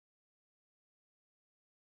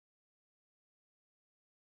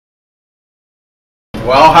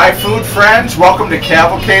Well, hi food friends, welcome to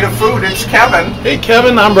Cavalcade of Food. It's Kevin. Hey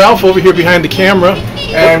Kevin, I'm Ralph over here behind the camera.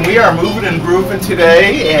 And we are moving and grooving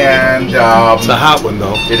today, and it's a hot one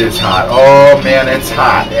though. It is hot. Oh man, it's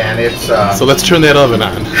hot, and it's so let's turn that oven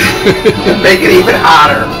on. Make it even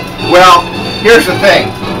hotter. Well, here's the thing.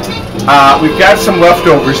 We've got some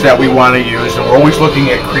leftovers that we want to use, and we're always looking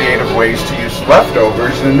at creative ways to use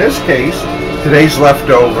leftovers. And in this case, today's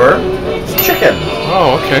leftover is chicken.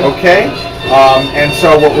 Oh, okay. Okay? And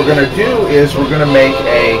so what we're going to do is we're going to make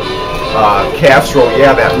a casserole.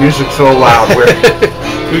 Yeah, that music's so loud.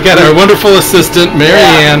 We've got our wonderful assistant, Mary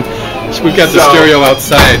Ann. We've got the stereo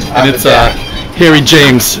outside, and it's Harry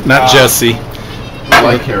James, not Jesse. I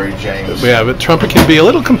like Harry James. Yeah, but Trumpet can be a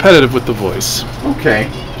little competitive with the voice.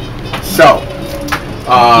 Okay. So,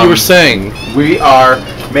 you were saying we are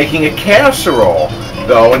making a casserole,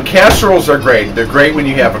 though, and casseroles are great. They're great when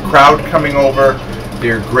you have a crowd coming over.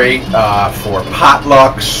 They're great for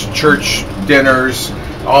potlucks, church dinners,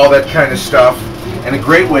 all that kind of stuff, and a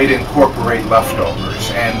great way to incorporate leftovers.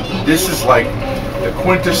 And this is like the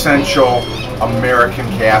quintessential American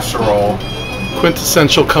casserole.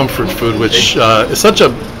 Quintessential comfort food, which is such a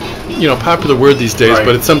popular word these days,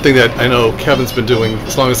 but it's something that I know Kevin's been doing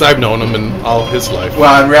as long as I've known him in all his life.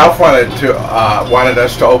 Well, and Ralph wanted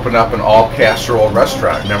us to open up an all casserole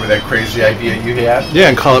restaurant. Remember that crazy idea you had? Yeah,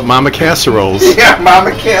 and call it Mama Casseroles. Yeah,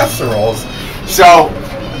 Mama Casseroles. So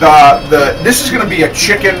this is going to be a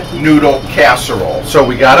chicken noodle casserole. So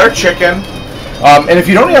we got our chicken. And if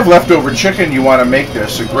you don't have leftover chicken, you want to make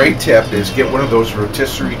this. A great tip is get one of those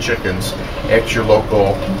rotisserie chickens at your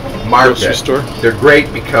local market. Grocery store. They're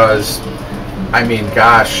great because, I mean,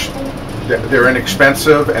 gosh, they're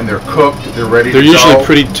inexpensive and they're cooked. They're ready to go. They're usually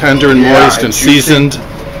pretty tender and moist and seasoned.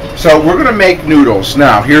 So we're going to make noodles.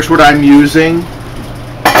 Now, here's what I'm using.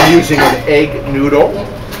 I'm using an egg noodle.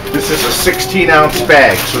 This is a 16-ounce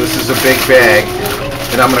bag, so this is a big bag.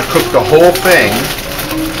 And I'm going to cook the whole thing.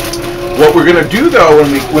 What we're going to do, though,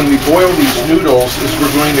 when we boil these noodles is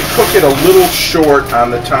we're going to cook it a little short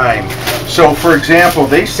on the time. So, for example,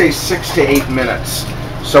 they say 6 to 8 minutes.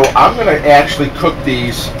 So I'm going to actually cook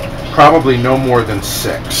these probably no more than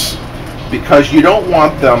 6, because you don't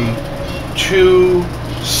want them too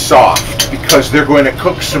soft, because they're going to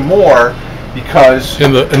cook some more. Because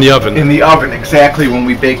in the oven. In the oven, exactly, when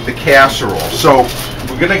we bake the casserole. So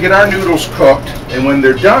we're going to get our noodles cooked, and when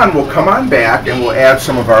they're done, we'll come on back and we'll add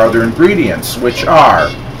some of our other ingredients, which are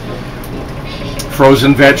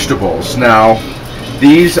frozen vegetables. Now,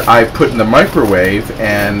 these I put in the microwave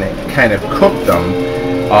and kind of cook them.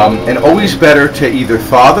 And always better to either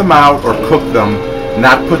thaw them out or cook them,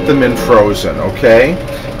 not put them in frozen, okay?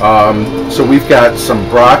 So we've got some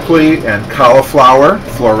broccoli and cauliflower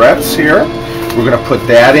florets here. We're going to put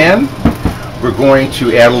that in. We're going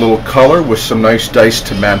to add a little color with some nice diced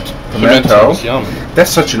pimento. Yum. That's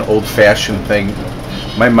such an old-fashioned thing.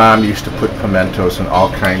 My mom used to put pimentos in all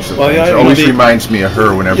kinds of things. Yeah, it always reminds me of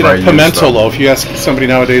her whenever I use them. Pimento loaf. If you ask somebody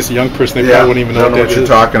nowadays, a young person, they probably wouldn't even know what you're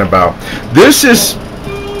talking about. This is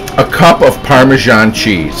a cup of Parmesan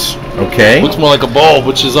cheese. Okay. Looks more like a bowl,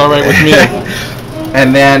 which is all right with me.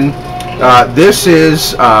 And then this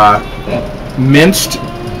is minced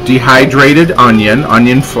dehydrated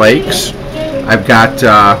onion flakes. I've got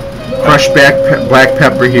crushed black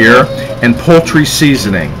pepper here, and poultry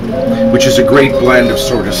seasoning, which is a great blend of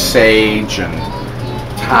sort of sage and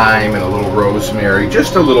thyme and a little rosemary,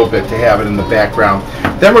 just a little bit to have it in the background.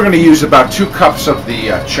 Then we're going to use about 2 cups of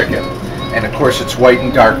the chicken. And of course, it's white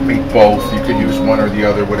and dark meat both. You could use one or the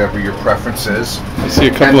other, whatever your preference is. I see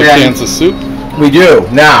a couple of cans of soup. We do.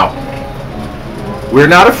 Now, we're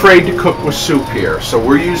not afraid to cook with soup here, so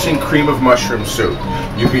we're using cream of mushroom soup.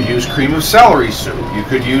 You could use cream of celery soup. You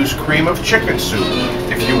could use cream of chicken soup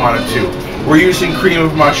if you wanted to. We're using cream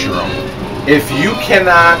of mushroom. If you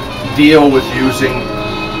cannot deal with using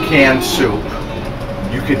canned soup,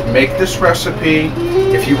 you could make this recipe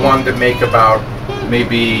if you wanted to make about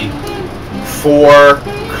maybe 4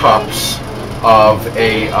 cups of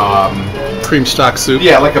a cream stock soup.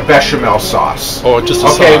 Yeah, like a bechamel sauce. Oh, just a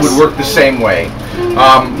sauce. Okay, it would work the same way.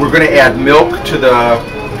 We're going to add milk to the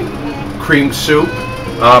cream soup,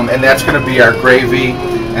 and that's going to be our gravy.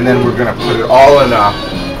 And then we're going to put it all in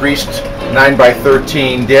a greased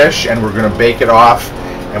 9x13 dish, and we're going to bake it off,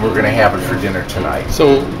 and we're going to have it for dinner tonight.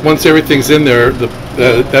 So once everything's in there,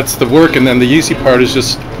 that's the work, and then the easy part is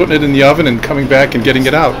just putting it in the oven and coming back and getting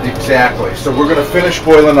it out. Exactly. So we're going to finish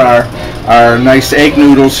boiling our nice egg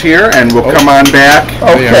noodles here, and we'll come on back.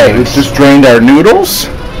 Okay, we've just drained our noodles,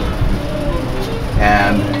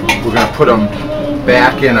 and we're going to put them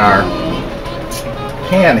back in our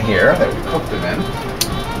pan here that we cooked them in.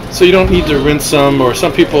 So you don't need to rinse them, or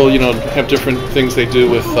some people, have different things they do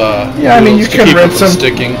with. Yeah, I mean you noodles to can keep rinse them.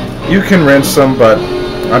 Sticking. You can rinse them, but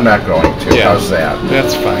I'm not going to. Yeah. How's that?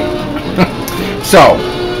 That's fine. So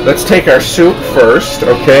let's take our soup first,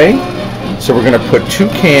 okay? So we're going to put 2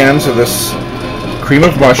 cans of this cream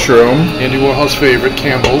of mushroom. Andy Warhol's favorite,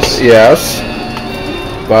 Campbell's. Yes,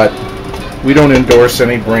 but we don't endorse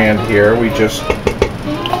any brand here. We just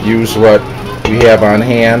use what we have on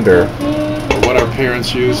hand, or what our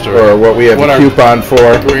parents used, or what we have a coupon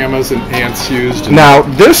for. Grandmas and aunts used. Now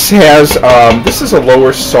this has this is a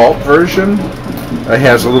lower salt version. It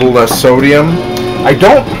has a little less sodium. I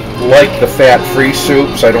don't like the fat-free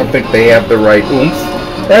soups. I don't think they have the right oomph.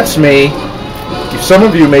 That's me. Some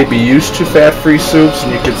of you may be used to fat-free soups,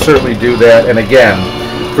 and you could certainly do that. And again,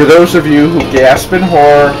 for those of you who gasp in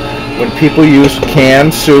horror when people use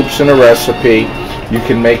canned soups in a recipe, you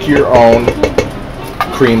can make your own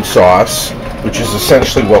cream sauce, which is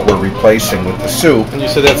essentially what we're replacing with the soup. And you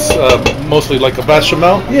said that's mostly like a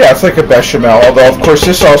bechamel? Yeah, it's like a bechamel, although of course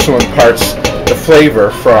this also imparts the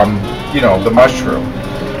flavor from, the mushroom.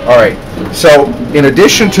 All right, so in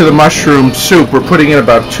addition to the mushroom soup, we're putting in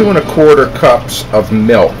about 2 1/4 cups of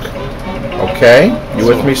milk. Okay, you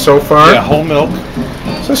with me so far? Yeah, whole milk.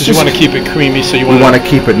 So you want to keep it creamy, so we want to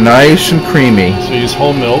keep it nice and creamy. So use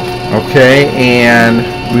whole milk. Okay, and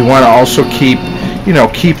we want to also keep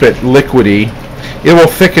it liquidy. It will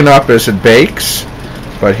thicken up as it bakes,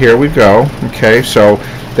 but here we go. Okay, so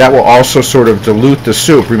that will also sort of dilute the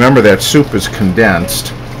soup. Remember that soup is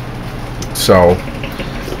condensed. So,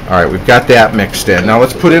 all right, we've got that mixed in. Now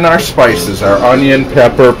let's put in our spices, our onion,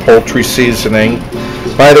 pepper, poultry seasoning.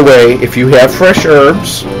 By the way, if you have fresh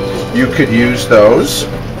herbs, you could use those,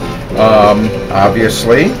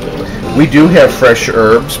 obviously. We do have fresh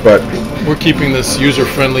herbs, but we're keeping this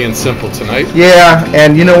user-friendly and simple tonight. Yeah,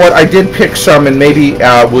 and you know what? I did pick some, and maybe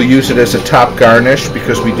we'll use it as a top garnish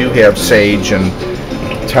because we do have sage and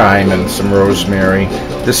thyme and some rosemary.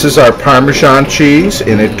 This is our Parmesan cheese,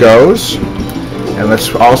 and it goes. And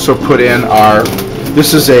let's also put in our.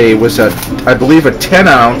 This is I believe a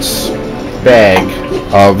 10-ounce bag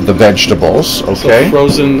of the vegetables. Okay. So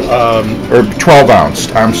frozen. Or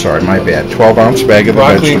 12-ounce. I'm sorry, my bad. 12-ounce bag of the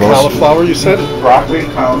vegetables. Broccoli and cauliflower, you said? Broccoli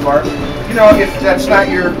and cauliflower. If that's not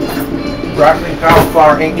your broccoli and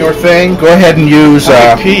cauliflower ain't your thing, go ahead and use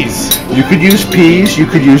peas. You could use peas. You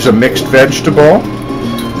could use a mixed vegetable.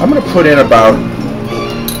 I'm going to put in about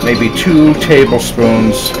maybe 2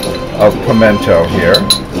 tablespoons of pimento here.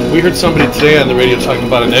 We heard somebody today on the radio talking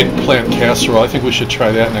about an eggplant casserole. I think we should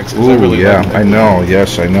try that next. Ooh, I really like I know.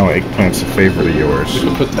 Yes, I know. Eggplant's a favorite of yours. We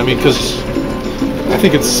could put. Because I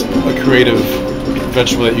think it's a creative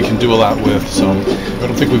vegetable that you can do a lot with. So I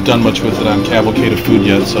don't think we've done much with it on Cavalcade of Food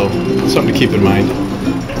yet. So something to keep in mind.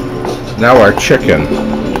 Now our chicken.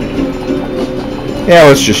 Yeah,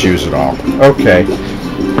 let's just use it all. Okay.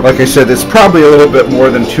 Like I said, it's probably a little bit more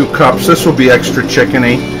than 2 cups. This will be extra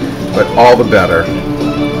chickeny, but all the better.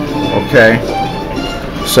 Okay,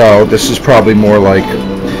 so this is probably more like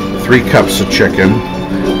 3 cups of chicken,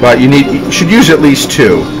 but you should use at least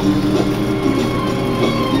 2.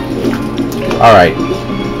 All right,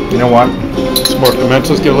 you know what? Some more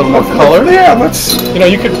pimentos, give a little more color. Yeah, let's.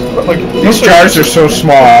 You could these jars are so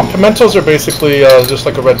small. Pimentos are basically just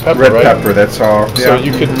like a red pepper, right? Red pepper, that's all. Yeah. So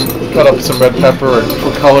you could cut up some red pepper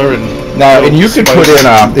for color and. Now, and you could put in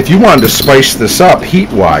if you wanted to spice this up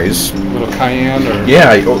heat-wise. A little cayenne or.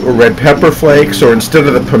 Yeah, or red pepper flakes, or instead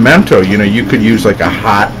of the pimento, you could use like a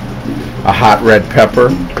hot red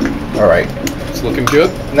pepper. All right. It's looking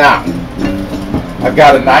good. Now, I've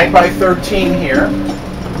got a 9x13 here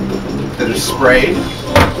that is sprayed.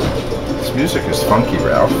 This music is funky,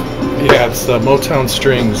 Ralph. Yeah, it's the Motown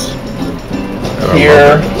strings.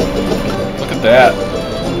 Here. Look at that.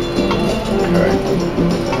 Okay.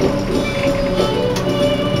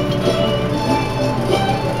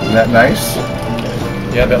 Isn't that nice?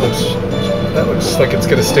 Yeah, that looks like it's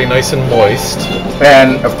going to stay nice and moist.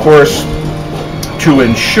 And of course, to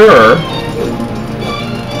ensure,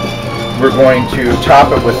 we're going to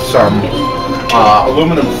top it with some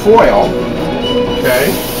aluminum foil,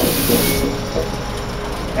 okay,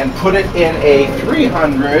 and put it in a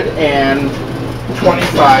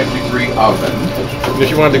 325-degree oven. If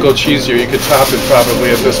you wanted to go cheesier, you could top it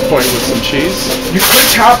probably at this point with some cheese. You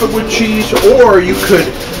could top it with cheese, or you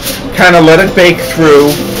could kind of let it bake through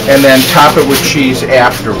and then top it with cheese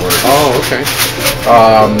afterwards. Oh, okay.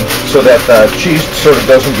 So that the cheese sort of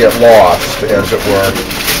doesn't get lost, as it were.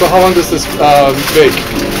 So how long does this bake?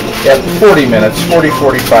 Yeah, 40 minutes,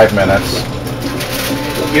 45 minutes.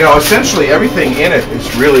 Essentially everything in it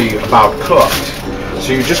is really about cooked.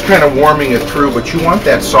 So you're just kind of warming it through, but you want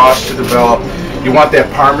that sauce to develop. You want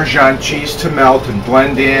that Parmesan cheese to melt and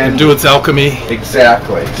blend in. And do its alchemy.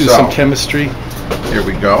 Exactly. Do some chemistry. Here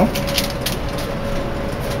we go.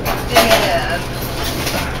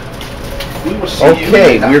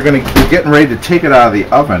 Okay, we're getting ready to take it out of the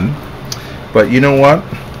oven, but you know what?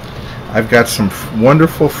 I've got some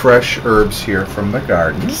wonderful fresh herbs here from the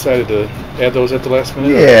garden. You decided to add those at the last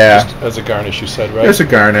minute? Yeah. Just as a garnish, you said, right? As a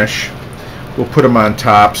garnish. We'll put them on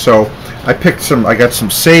top. So I got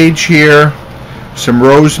some sage here, some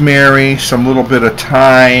rosemary, some little bit of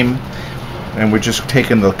thyme, and we're just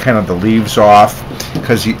taking the kind of the leaves off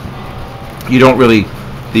because you don't really,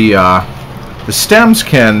 the stems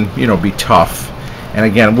can, you know, be tough. And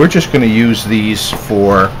again, we're just going to use these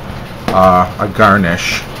for a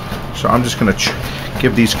garnish. So I'm just going to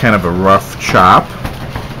give these kind of a rough chop.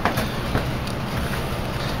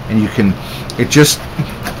 And you can,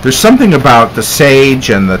 there's something about the sage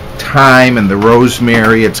and the thyme and the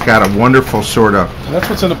rosemary. It's got a wonderful sort of... And that's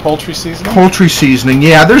what's in the poultry seasoning? Poultry seasoning.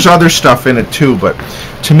 Yeah, there's other stuff in it too, but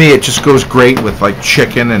to me it just goes great with like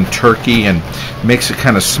chicken and turkey and makes it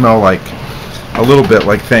kind of smell like a little bit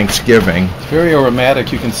like Thanksgiving. It's very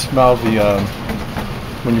aromatic. You can smell the,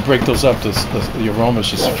 when you break those up, the aroma is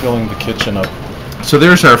just filling the kitchen up. So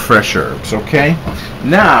there's our fresh herbs, okay?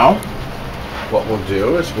 Now, what we'll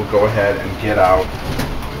do is we'll go ahead and get out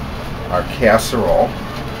our casserole.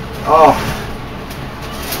 Oh.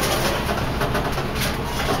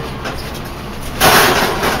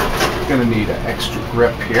 Gonna need an extra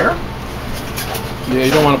grip here. Yeah,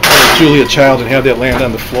 you don't want to pull a Julia Child and have that land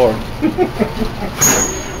on the floor.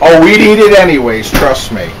 Oh, we'd eat it anyways,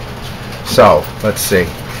 trust me. So, let's see.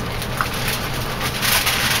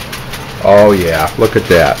 Oh yeah, look at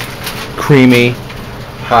that. Creamy,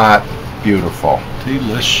 hot, beautiful.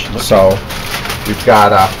 Delish. So, we've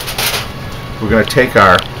got we're going to take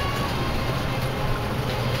our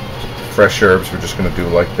fresh herbs, we're just going to do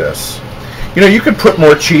like this. You know, you could put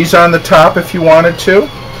more cheese on the top if you wanted to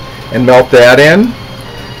and melt that in.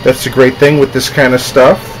 That's a great thing with this kind of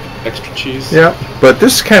stuff. Extra cheese? Yeah, but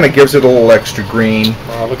this kind of gives it a little extra green.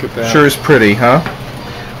 Wow, look at that. Sure is pretty, huh?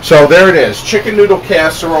 So there it is, chicken noodle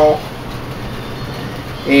casserole.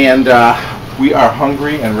 And we are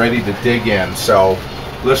hungry and ready to dig in. So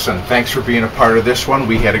listen, thanks for being a part of this one.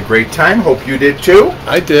 We had a great time. Hope you did too.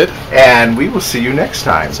 I did. And we will see you next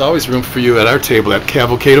time. There's always room for you at our table at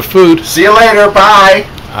Cavalcade of Food. See you later. Bye.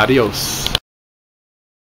 Adios.